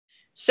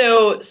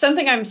So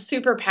something I'm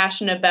super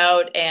passionate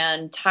about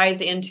and ties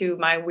into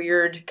my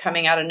weird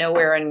coming out of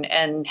nowhere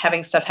and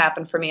having stuff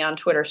happen for me on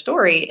Twitter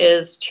story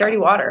is charity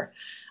water.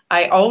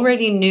 I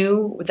already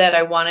knew that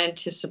I wanted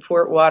to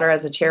support water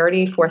as a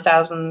charity.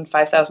 4,000,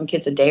 5,000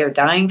 kids a day are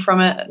dying from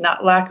it,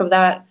 not lack of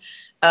that.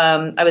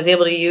 I was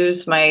able to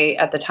use my,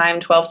 at the time,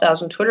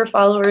 12,000 Twitter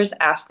followers,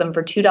 ask them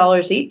for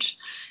 $2 each,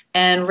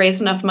 and raise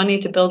enough money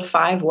to build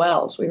 5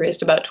 wells. We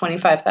raised about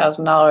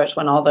 $25,000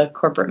 when all the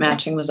corporate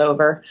matching was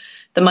over.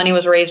 The money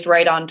was raised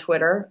right on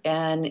Twitter,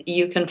 and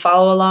you can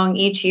follow along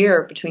each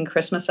year between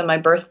Christmas and my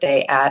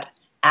birthday at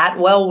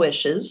Well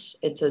Wishes.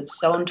 It's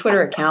its own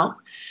Twitter account,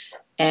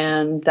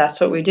 and that's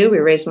what we do. We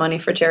raise money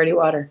for charity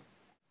water.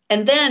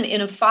 And then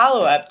in a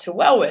follow-up to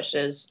Well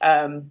Wishes,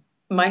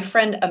 my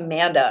friend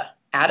Amanda,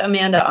 at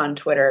Amanda on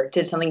Twitter,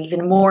 did something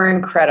even more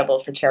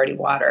incredible for charity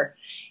water.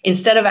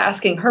 Instead of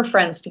asking her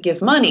friends to give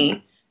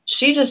money,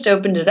 she just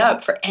opened it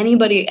up for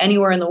anybody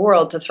anywhere in the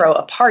world to throw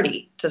a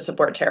party to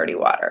support charity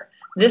water.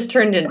 This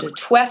turned into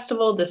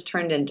Twestival. This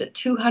turned into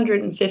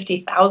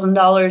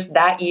 $250,000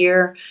 that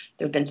year.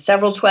 There have been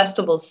several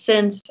Twestivals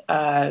since.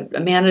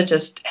 Amanda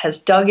just has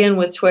dug in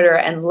with Twitter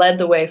and led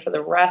the way for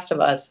the rest of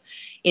us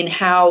in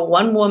how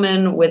one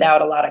woman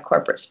without a lot of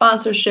corporate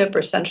sponsorship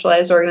or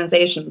centralized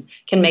organization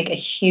can make a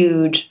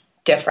huge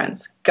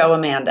difference. Go,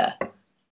 Amanda.